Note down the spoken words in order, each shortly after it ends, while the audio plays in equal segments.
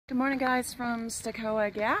Good morning, guys, from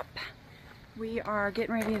Stokoa Gap. We are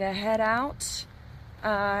getting ready to head out.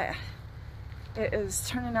 It is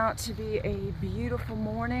turning out to be a beautiful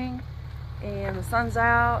morning, and the sun's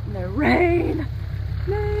out, no rain.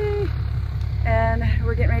 Yay! And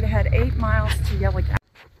we're getting ready to head 8 miles to Yellow Gap.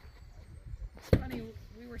 It's funny,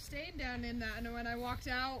 we were staying down in that, and when I walked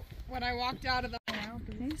out of the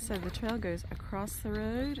Okay, so the trail goes across the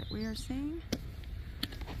road we are seeing.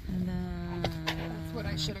 And that's what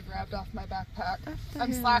I should have grabbed off my backpack.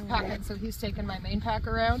 I'm slack packing, so he's taking my main pack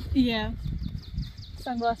around. Yeah.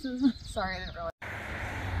 Sunglasses. Sorry, I didn't realize.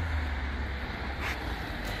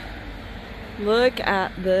 Look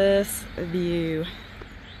at this view.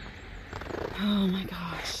 Oh my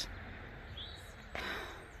gosh.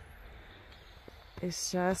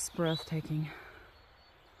 It's just breathtaking.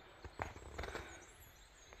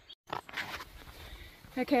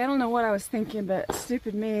 Okay, I don't know what I was thinking, but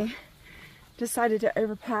stupid me decided to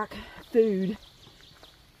overpack food.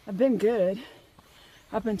 I've been good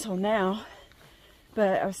up until now,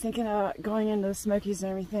 but I was thinking about going into the Smokies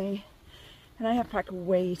and everything, and I have packed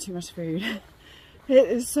way too much food. It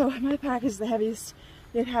is so, my pack is the heaviest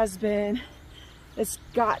it has been. It's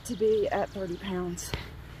got to be at 30 pounds.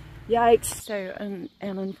 Yikes. So an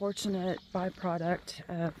unfortunate byproduct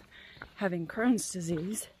of having Crohn's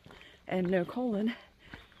disease and no colon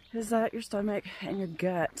is that your stomach and your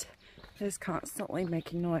gut is constantly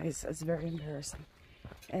making noise. It's very embarrassing.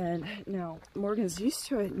 And now Morgan's used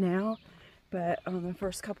to it now, but on the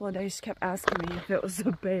first couple of days she kept asking me if it was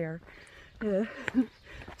a bear.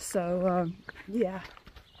 So yeah,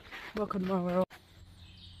 welcome to my world.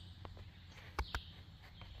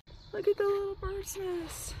 Look at the little bird's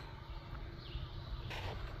nest.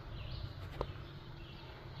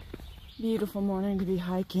 Beautiful morning to be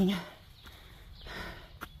hiking.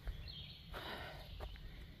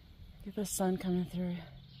 Get the sun coming through.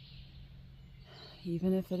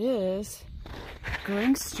 Even if it is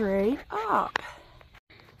going straight up.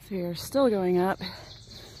 So you're still going up.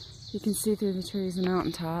 You can see through the trees the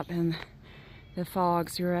mountaintop and the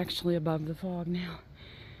fogs. You're actually above the fog now.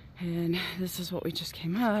 And this is what we just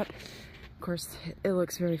came up. Of course, it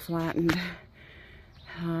looks very flattened.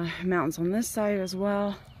 Mountains on this side as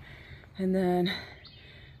well. And then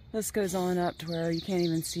this goes on up to where you can't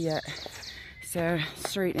even see it. So,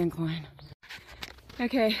 straight incline.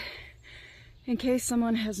 Okay, in case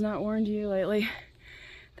someone has not warned you lately,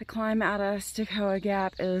 the climb out of Stokoa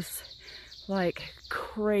Gap is like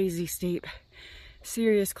crazy steep.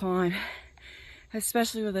 Serious climb.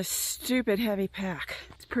 Especially with a stupid heavy pack.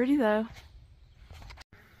 It's pretty though.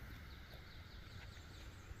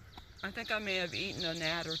 I think I may have eaten a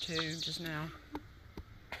gnat or two just now.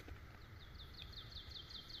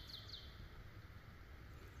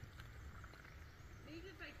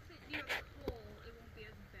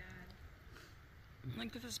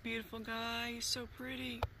 Look at this beautiful guy. He's so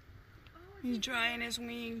pretty. He's drying his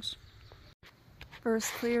wings.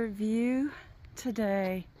 First clear view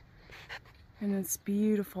today. And it's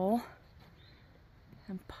beautiful.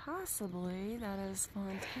 And possibly that is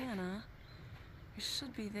Fontana. We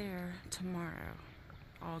should be there tomorrow.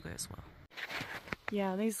 All goes well.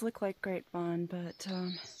 Yeah, these look like great fun, but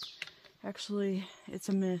actually it's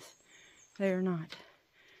a myth. They are not.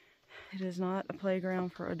 It is not a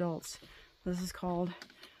playground for adults. This is called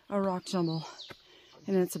a rock jumble,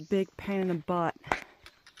 and it's a big pain in the butt.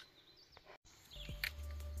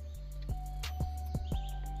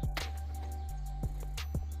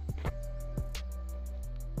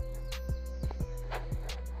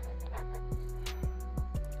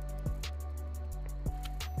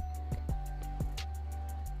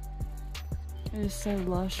 It is so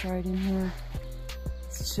lush right in here.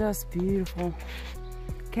 It's just beautiful.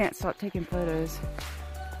 Can't stop taking photos.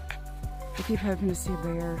 I keep hoping to see a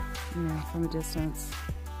bear, you know, from a distance,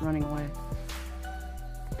 running away.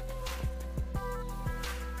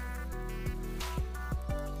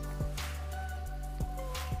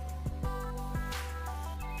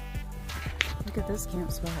 Look at this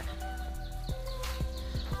camp spot.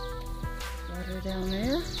 Water down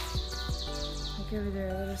there. Look over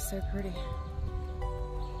there, that is so pretty.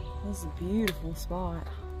 This is a beautiful spot.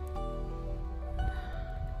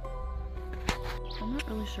 I'm not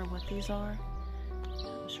really sure what these are.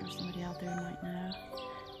 I'm sure somebody out there might know.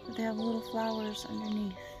 But they have little flowers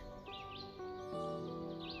underneath.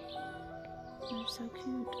 They're so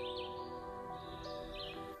cute.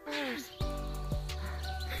 Flowers.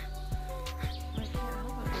 I can't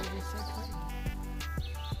help it, they're just so pretty.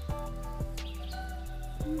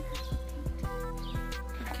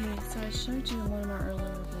 Okay, so I showed you in one of my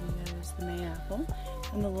earlier videos the mayapple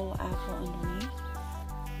and the little apple underneath.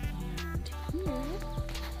 And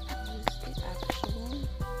here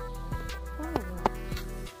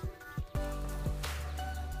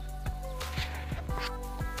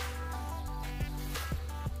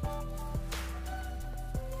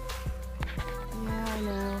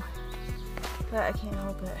but I can't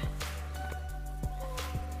help it.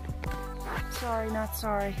 Sorry, not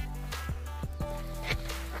sorry.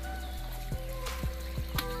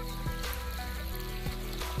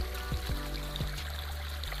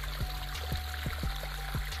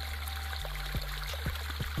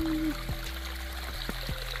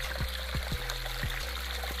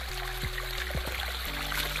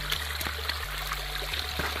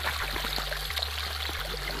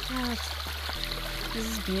 Gosh, this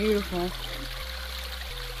is beautiful.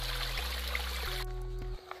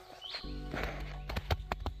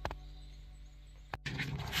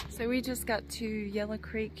 So we just got to Yellow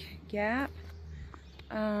Creek Gap.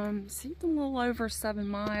 Seemed a little over 7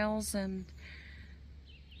 miles, and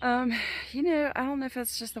you know, I don't know if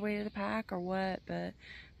it's just the weight of the pack or what, but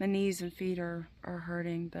my knees and feet are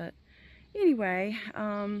hurting. But anyway,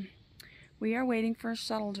 we are waiting for a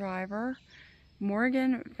shuttle driver.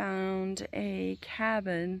 Morgan found a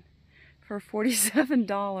cabin for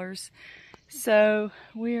 $47, so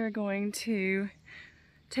we are going to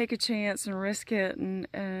take a chance and risk it. And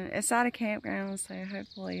it's at a campground, so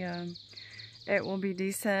hopefully it will be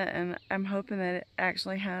decent, and I'm hoping that it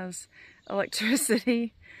actually has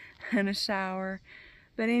electricity and a shower.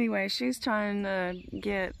 But anyway, she's trying to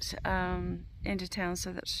get into town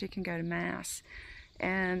so that she can go to Mass.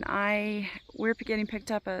 And we're getting picked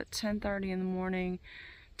up at 10:30 in the morning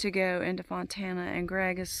to go into Fontana, and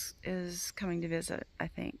Greg is coming to visit, I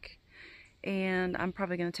think. And I'm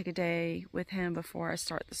probably going to take a day with him before I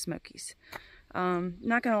start the Smokies.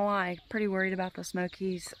 Not gonna lie, pretty worried about the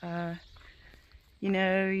Smokies. You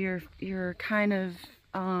know, you're kind of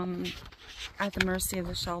at the mercy of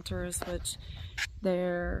the shelters, which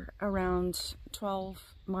they're around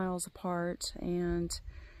 12 miles apart, and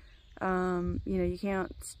you know, you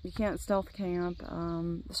can't stealth camp.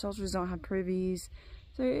 The shelters don't have privies,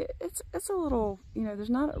 so it's a little, you know, there's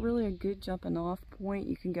not really a good jumping off point.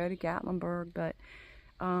 You can go to Gatlinburg, but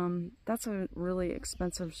that's a really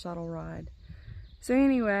expensive shuttle ride. So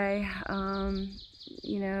anyway,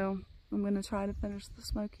 you know, I'm gonna try to finish the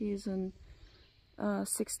Smokies in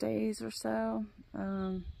 6 days or so.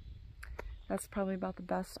 That's probably about the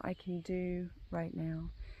best I can do right now.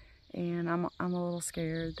 And I'm a little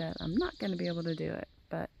scared that I'm not going to be able to do it.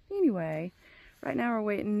 But anyway, right now we're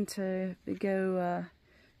waiting to go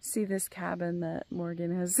see this cabin that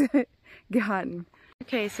Morgan has gotten.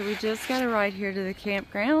 Okay, so we just got a ride here to the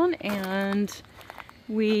campground, and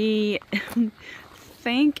we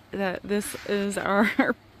think that this is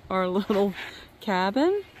our little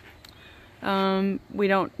cabin. We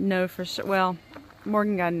don't know for sure. Well,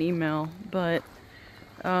 Morgan got an email, but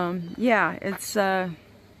yeah, it's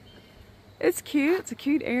cute. It's a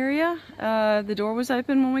cute area. The door was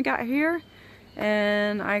open when we got here,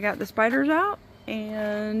 and I got the spiders out,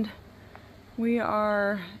 and we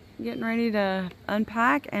are getting ready to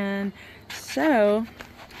unpack. And so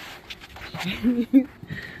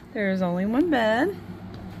there's only one bed,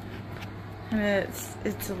 and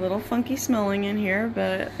it's a little funky smelling in here,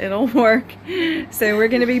 but it'll work. So we're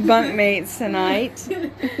gonna be bunk mates tonight.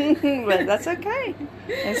 But that's okay.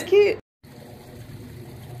 It's cute.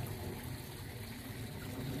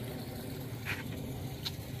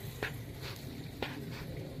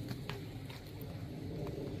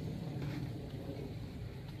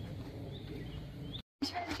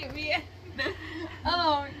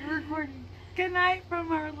 Oh, you're recording. Good night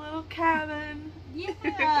from our little cabin. Yeah.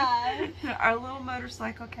 Our little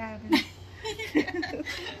motorcycle cabin.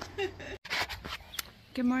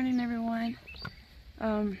 Good morning, everyone.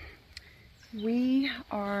 We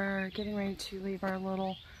are getting ready to leave our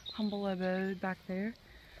little humble abode back there.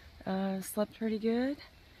 Slept pretty good.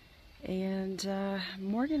 And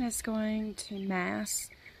Morgan is going to Mass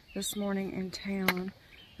this morning in town.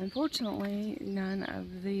 Unfortunately, none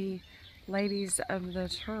of the ladies of the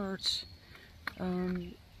church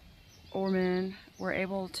or men were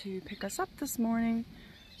able to pick us up this morning,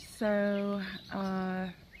 so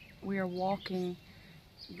we are walking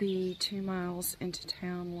the 2 miles into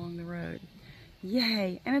town along the road.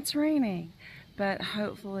 Yay! And it's raining, but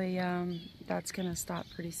hopefully that's gonna stop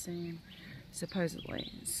pretty soon,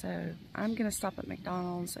 supposedly. So I'm gonna stop at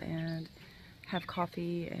McDonald's and have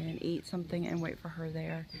coffee and eat something and wait for her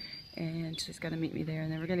there, and she's gonna meet me there,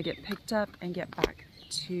 and then we're gonna get picked up and get back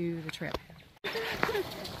to the trip.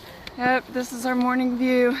 Yep, this is our morning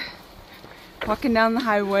view. Walking down the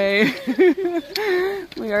highway.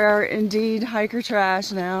 We are indeed hiker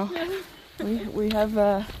trash now. We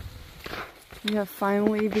have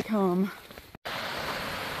finally become.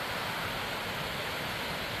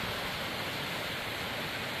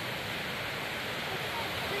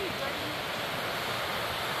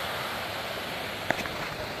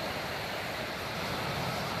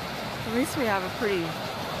 At least we have a pretty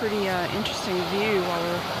interesting view while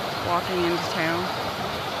we're walking into town.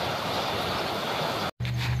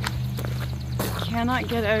 Cannot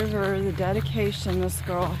get over the dedication this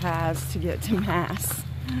girl has to get to Mass.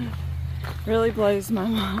 Really blows my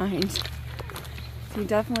mind. So you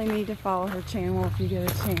definitely need to follow her channel if you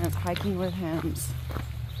get a chance, Hiking with Hymns.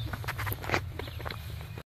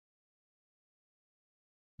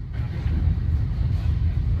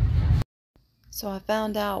 So I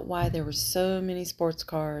found out why there were so many sports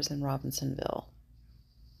cars in Robinsonville.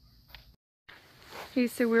 Okay,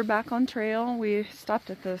 so we're back on trail. We stopped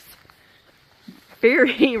at this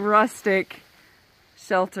very rustic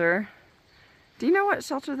shelter. Do you know what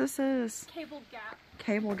shelter this is? Cable Gap.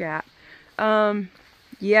 Cable Gap.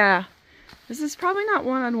 Yeah. This is probably not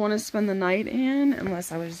one I'd want to spend the night in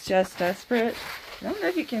unless I was just desperate. I don't know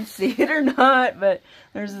if you can see it or not, but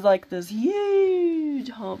there's like this huge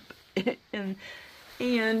hump and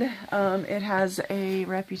it has a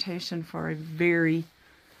reputation for a very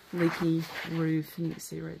leaky roof. You can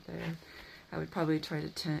see right there. I would probably try to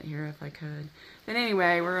tent here if I could. But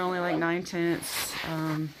anyway, we're only like 9 tenths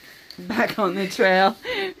back on the trail.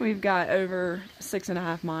 We've got over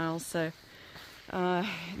 6.5 miles. So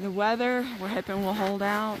the weather, we're hoping will hold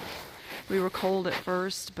out. We were cold at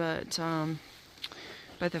first, but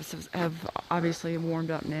both of us have obviously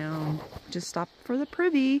warmed up now. Just stopped for the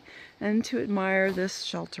privy and to admire this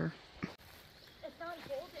shelter. It's not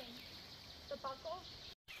holding the buckle.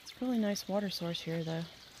 It's a really nice water source here, though.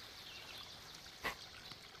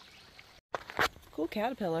 Cool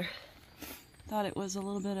caterpillar. Thought it was a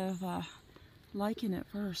little bit of lichen at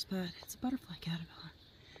first, but it's a butterfly caterpillar.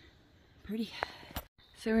 Pretty.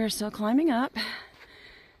 So we're still climbing up.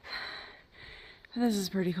 This is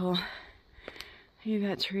pretty cool. Look at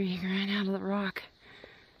that tree growing out of the rock.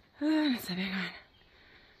 Oh, that's a big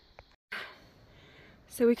one.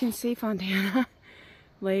 So we can see Fontana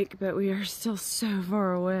Lake, but we are still so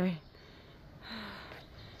far away.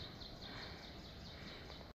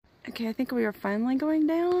 Okay, I think we are finally going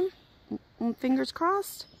down. Fingers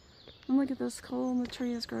crossed. And look at this hole in the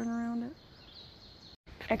tree that's growing around it.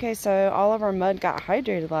 Okay, so all of our mud got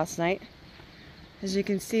hydrated last night. As you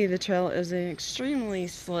can see, the trail is an extremely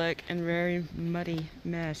slick and very muddy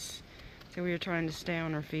mess. So we are trying to stay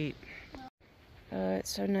on our feet.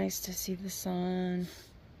 It's so nice to see the sun.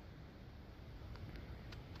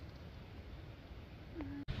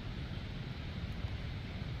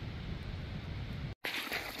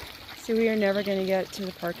 So we are never going to get to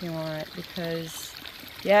the parking lot because,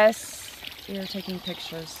 yes, we are taking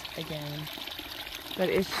pictures again. But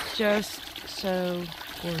it's just so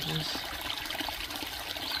gorgeous.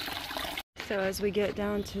 So as we get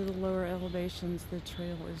down to the lower elevations, the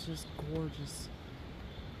trail is just gorgeous.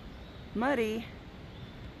 Muddy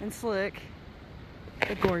and slick,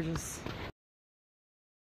 but gorgeous.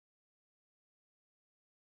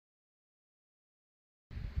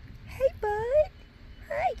 Hey, bud.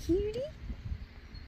 Hi, cutie.